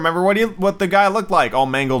 I don't remember what the guy looked like, all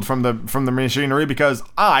mangled from the machinery, because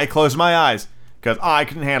I closed my eyes because I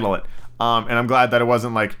couldn't handle it. And I'm glad that it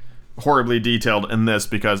wasn't like horribly detailed in this,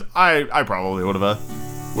 because I probably would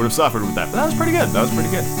have suffered with that. But that was pretty good.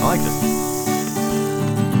 I liked it.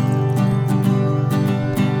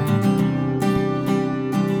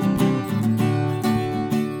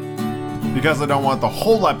 Because I don't want the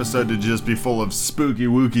whole episode to just be full of spooky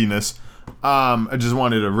wookiness, I just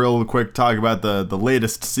wanted to real quick talk about the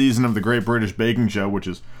latest season of the Great British Baking Show, which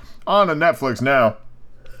is on Netflix now.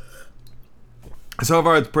 So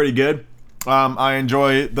far, it's pretty good. I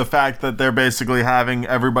enjoy the fact that they're basically having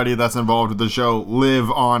everybody that's involved with the show live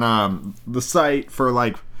on the site for,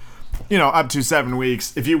 like, up to 7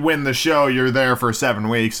 weeks. If you win the show, you're there for 7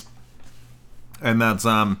 weeks. And that's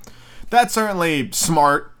certainly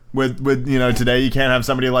smart. With today, you can't have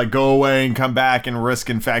somebody like go away and come back and risk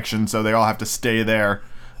infection, so they all have to stay there,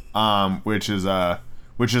 which is a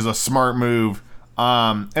smart move.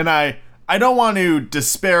 And I don't want to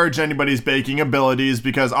disparage anybody's baking abilities,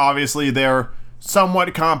 because obviously they're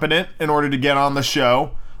somewhat competent in order to get on the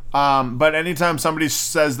show. But anytime somebody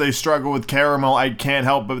says they struggle with caramel, I can't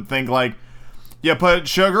help but think, like, you put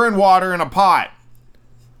sugar and water in a pot,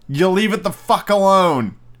 you leave it the fuck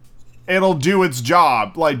alone. It'll do its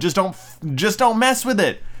job. Like, just don't mess with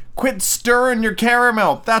it. Quit stirring your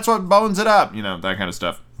caramel. That's what bones it up. That kind of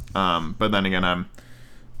stuff. But then again, I'm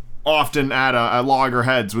often at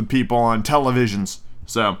loggerheads with people on televisions.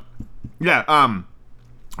 So, yeah, I'm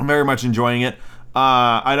very much enjoying it.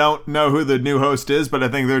 I don't know who the new host is, but I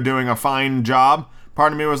think they're doing a fine job.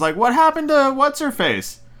 Part of me was like, what happened to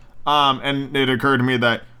what's-her-face? And it occurred to me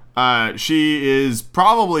that she is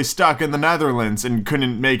probably stuck in the Netherlands and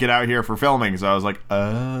couldn't make it out here for filming. So I was like,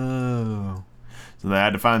 oh. So they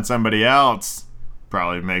had to find somebody else.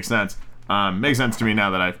 Probably makes sense. Makes sense to me now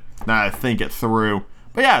that I think it through.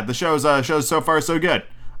 But yeah, the show's so far so good.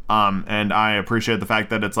 And I appreciate the fact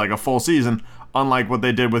that it's like a full season, unlike what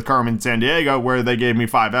they did with Carmen Sandiego, where they gave me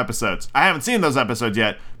 5 episodes. I haven't seen those episodes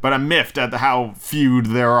yet, but I'm miffed at how few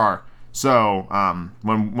there are. So,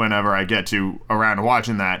 whenever I get around to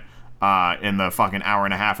watching that, in the fucking hour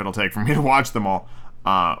and a half it'll take for me to watch them all,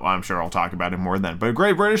 I'm sure I'll talk about it more then. But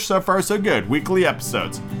Great British, so far so good. Weekly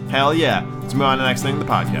episodes. Hell yeah. Let's move on to the next thing in the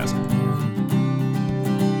podcast.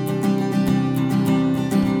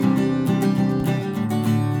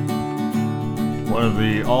 One of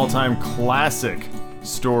the all-time classic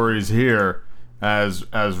stories here, as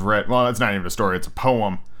read. Well, it's not even a story; it's a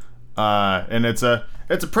poem. And it's a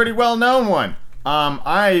pretty well-known one.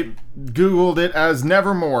 I googled it as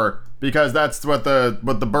Nevermore because that's what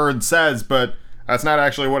the bird says, but that's not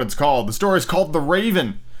actually what it's called. The story is called The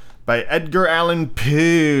Raven by Edgar Allan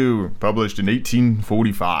Poe, published in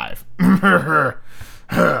 1845.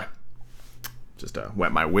 Just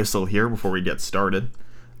wet my whistle here before we get started.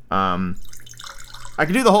 I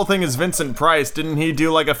could do the whole thing as Vincent Price. Didn't he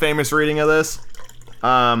do like a famous reading of this?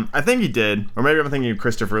 I think he did, or maybe I'm thinking of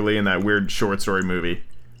Christopher Lee in that weird short story movie.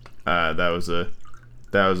 That was a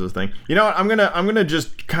thing. You know what? I'm gonna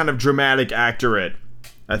just kind of dramatic actor it.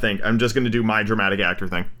 I think I'm just gonna do my dramatic actor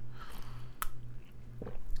thing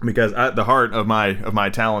because at the heart of my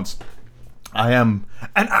talents, I am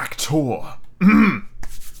an actor. Here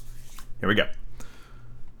we go.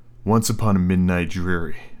 Once upon a midnight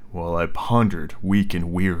dreary, while I pondered, weak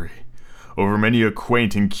and weary, over many a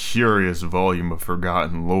quaint and curious volume of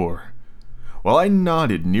forgotten lore, while I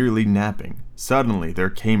nodded, nearly napping, suddenly there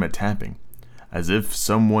came a tapping, as if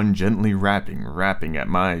someone gently rapping at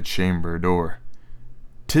my chamber door.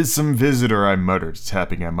 "'Tis some visitor," I muttered,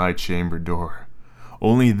 tapping at my chamber door.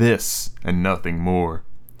 "Only this, and nothing more."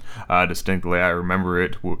 Distinctly I remember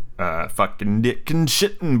it, fucking dick and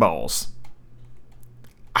shitting balls.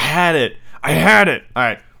 I had it!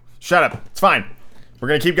 Alright, shut up, it's fine. We're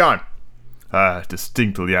gonna keep going.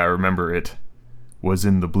 Distinctly I remember it. Was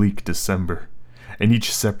in the bleak December, and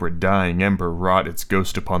each separate dying ember wrought its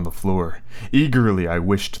ghost upon the floor. Eagerly I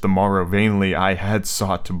wished the morrow, vainly I had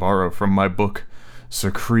sought to borrow from my book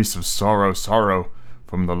surcease of sorrow,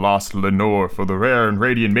 from the lost Lenore, for the rare and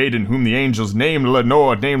radiant maiden whom the angels named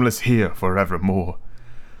Lenore, nameless here forevermore.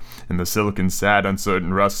 And the silken, sad,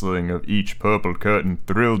 uncertain rustling of each purple curtain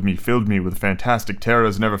thrilled me, filled me with fantastic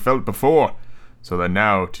terrors never felt before, so that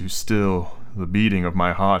now, to still the beating of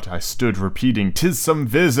my heart, I stood repeating, "'Tis some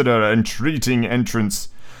visitor entreating entrance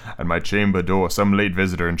at my chamber door, some late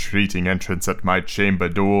visitor entreating entrance at my chamber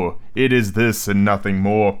door. It is this and nothing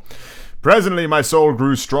more." Presently my soul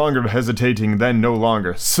grew stronger, hesitating then no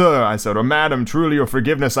longer. "Sir," I said, "or madam, truly your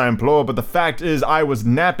forgiveness I implore, but the fact is I was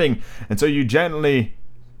napping, and so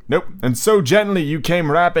gently you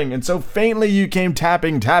came rapping, and so faintly you came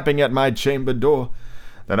tapping at my chamber door,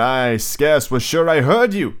 that I scarce was sure I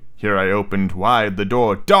heard you. Here I opened wide the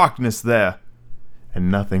door, darkness there,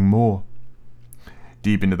 and nothing more.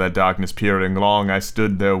 Deep into that darkness peering, long I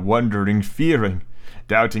stood there wondering, fearing,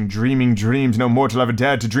 doubting, dreaming dreams no mortal ever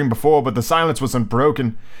dared to dream before, but the silence was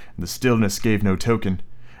unbroken, and the stillness gave no token,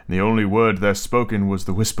 and the only word there spoken was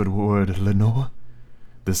the whispered word, Lenore.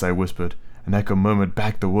 This I whispered, and echo murmured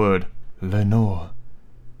back the word, Lenore.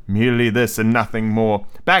 Merely this and nothing more.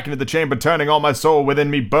 Back into the chamber turning, all my soul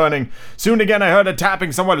within me burning. Soon again I heard a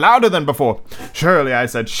tapping somewhat louder than before. "Surely," I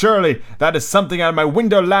said, "surely that is something at my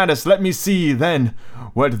window lattice. Let me see, then,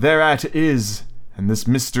 what thereat is, and this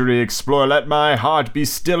mystery explore. Let my heart be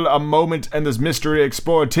still a moment, and this mystery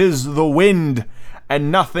explore. 'Tis the wind,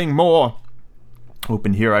 and nothing more."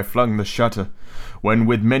 Open here I flung the shutter, when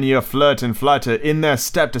with many a flirt and flutter in there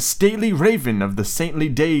stepped a stately raven of the saintly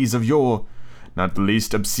days of yore. Not the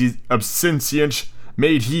least obscient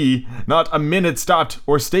made he, not a minute stopped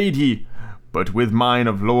or stayed he, but with mine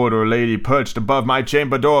of lord or lady perched above my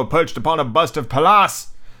chamber door, perched upon a bust of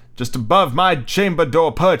Pallas, just above my chamber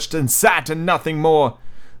door perched, and sat and nothing more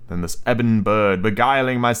than this ebon bird,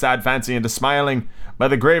 beguiling my sad fancy into smiling, by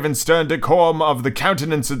the grave and stern decorum of the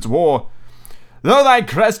countenance it wore. "Though thy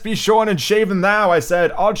crest be shorn and shaven, thou," I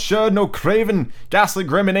said, "art sure no craven, ghastly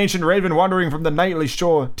grim and ancient raven wandering from the nightly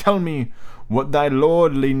shore. Tell me what thy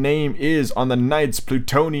lordly name is on the night's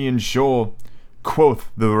Plutonian shore."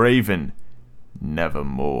 Quoth the raven,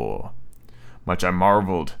 "Nevermore." Much I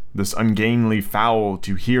marveled, this ungainly fowl,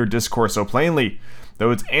 to hear discourse so plainly,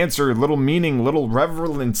 though its answer little meaning, little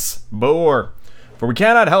relevance bore. For we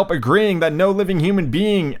cannot help agreeing that no living human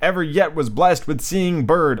being ever yet was blessed with seeing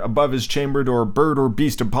bird above his chamber door, bird or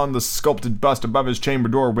beast upon the sculpted bust above his chamber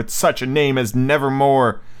door, with such a name as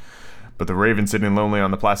Nevermore. But the raven sitting lonely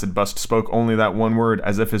on the placid bust spoke only that one word,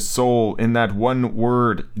 as if his soul in that one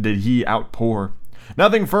word did he outpour.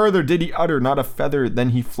 Nothing further did he utter, not a feather then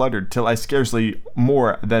he fluttered, till I scarcely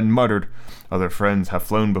more than muttered, "Other friends have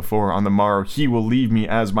flown before, on the morrow he will leave me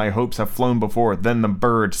as my hopes have flown before." Then the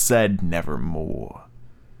bird said, "Nevermore."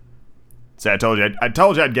 See, I told you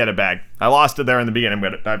I'd get it back. I lost it there in the beginning,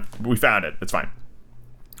 but we found it. It's fine.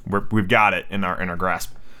 We've got it in our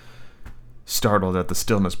grasp. Startled at the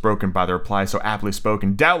stillness broken by the reply so aptly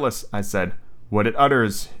spoken, "Doubtless," I said, "what it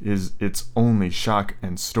utters is its only shock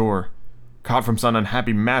and store. Caught from some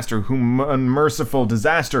unhappy master, whom unmerciful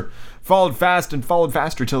disaster followed fast and followed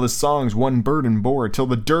faster, till his songs one burden bore, till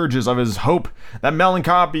the dirges of his hope, that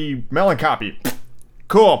melancholy,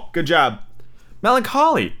 cool, good job.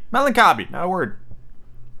 Melancholy, not a word.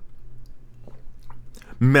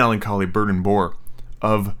 Melancholy burden bore,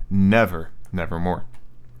 of nevermore.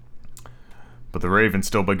 But the raven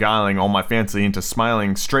still beguiling all my fancy into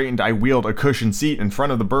smiling, straightened I wheeled a cushioned seat in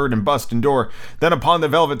front of the bird and bustin' door. Then upon the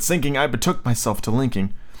velvet sinking, I betook myself to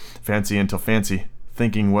linking fancy until fancy,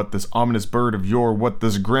 thinking what this ominous bird of yore, what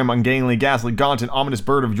this grim, ungainly, ghastly, gaunt, and ominous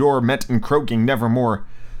bird of yore meant in croaking nevermore.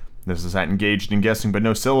 This is that engaged in guessing, but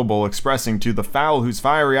no syllable expressing to the fowl whose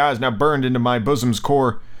fiery eyes now burned into my bosom's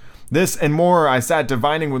core. This and more I sat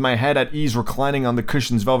divining with my head at ease, reclining on the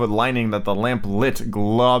cushion's velvet lining that the lamp lit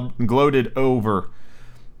gloated over,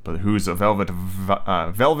 but whose a velvet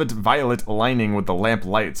violet lining with the lamp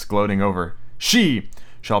lights gloating over. She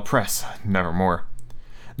shall press nevermore.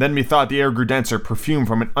 Then methought the air grew denser, perfume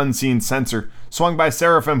from an unseen censer, swung by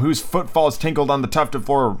seraphim whose footfalls tinkled on the tufted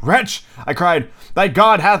floor. Wretch, I cried, thy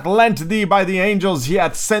God hath lent thee by the angels, he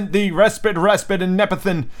hath sent thee respite and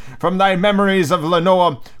nepenthe from thy memories of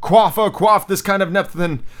Lenore. Quaff this kind of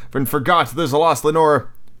nepenthe, and forgot this lost Lenore.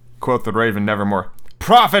 Quoth the raven nevermore.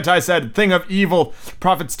 Prophet, I said, thing of evil,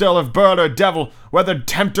 prophet still of bird or devil, whether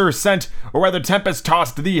tempter sent, or whether tempest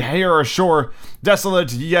tossed thee here or shore,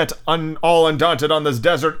 desolate yet all undaunted on this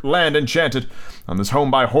desert land enchanted, on this home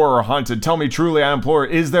by horror haunted, tell me truly, I implore,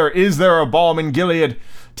 is there a balm in Gilead?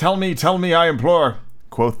 Tell me, I implore.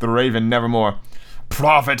 Quoth the raven nevermore.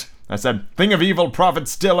 Prophet, I said, thing of evil, prophet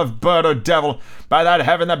still of bird or devil, by that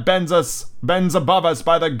heaven that bends above us,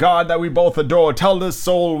 by the God that we both adore, tell this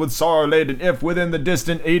soul with sorrow laden, if within the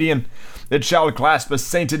distant Aegean it shall clasp a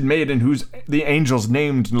sainted maiden whose the angels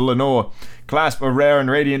named Lenore, clasp a rare and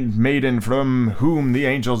radiant maiden from whom the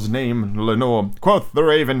angels name Lenore. Quoth the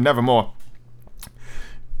raven nevermore.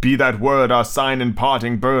 Be that word our sign in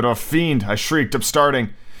parting, bird or fiend, I shrieked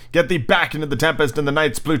upstarting. Get thee back into the tempest and the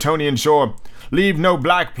night's Plutonian shore. Leave no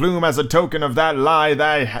black plume as a token of that lie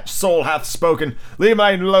thy soul hath spoken. Leave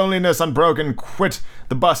my loneliness unbroken. Quit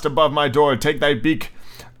the bust above my door. Take thy beak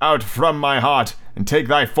out from my heart, and take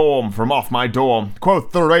thy form from off my door.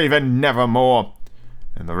 Quoth the raven nevermore.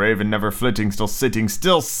 And the raven never flitting, still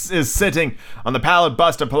is sitting on the pallid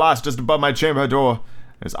bust of Pallas just above my chamber door.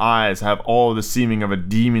 His eyes have all the seeming of a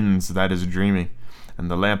demon's that is dreaming, and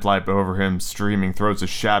the lamplight over him streaming throws a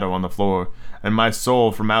shadow on the floor, and my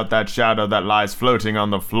soul from out that shadow that lies floating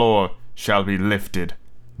on the floor shall be lifted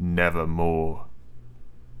nevermore.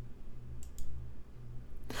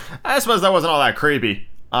 I suppose that wasn't all that creepy.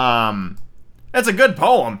 It's a good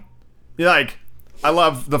poem. I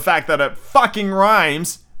love the fact that it fucking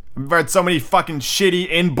rhymes. I've read so many fucking shitty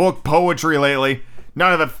in-book poetry lately.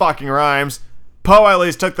 None of it fucking rhymes. Poe at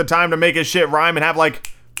least took the time to make his shit rhyme and have,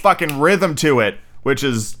 fucking rhythm to it, which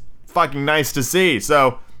is fucking nice to see.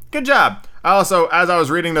 So, good job. I also, as I was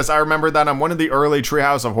reading this, I remembered that on one of the early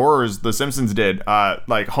Treehouse of Horrors The Simpsons did,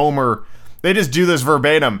 Homer, they just do this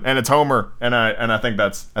verbatim, and it's Homer, and I think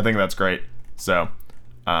that's great. So,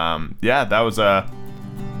 yeah, that was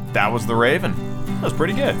The Raven. That was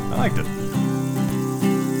pretty good. I liked it.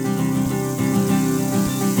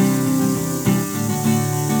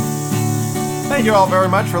 Thank you all very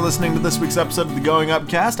much for listening to this week's episode of the Going Up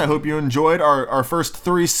Cast. I hope you enjoyed our first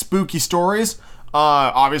 3 spooky stories.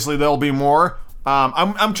 Obviously there'll be more.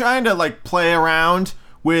 I'm trying to play around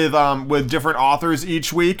with different authors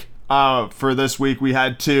each week. For this week we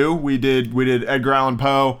had 2. We did Edgar Allan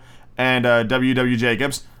Poe and W.W.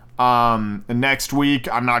 Jacobs. Next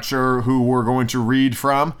week I'm not sure who we're going to read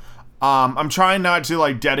from. I'm trying not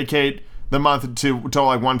to dedicate the month to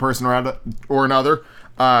one person or another.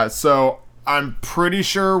 So I'm pretty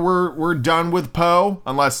sure we're done with Poe,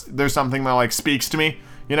 unless there's something that speaks to me,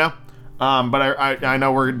 But I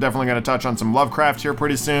know we're definitely gonna touch on some Lovecraft here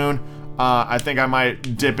pretty soon. I think I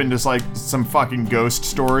might dip into some fucking ghost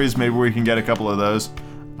stories. Maybe we can get a couple of those.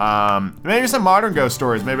 Maybe some modern ghost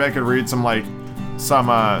stories. Maybe I could read some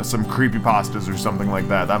creepypastas or something like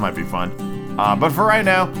that. That might be fun. But for right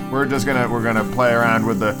now, we're gonna play around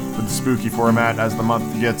with the spooky format as the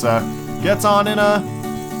month gets on and on.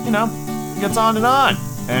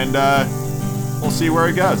 And we'll see where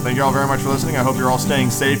it goes. Thank you all very much for listening. I hope you're all staying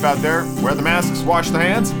safe out there. Wear the masks, wash the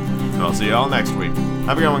hands, and I'll see you all next week.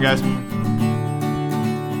 Have a good one, guys.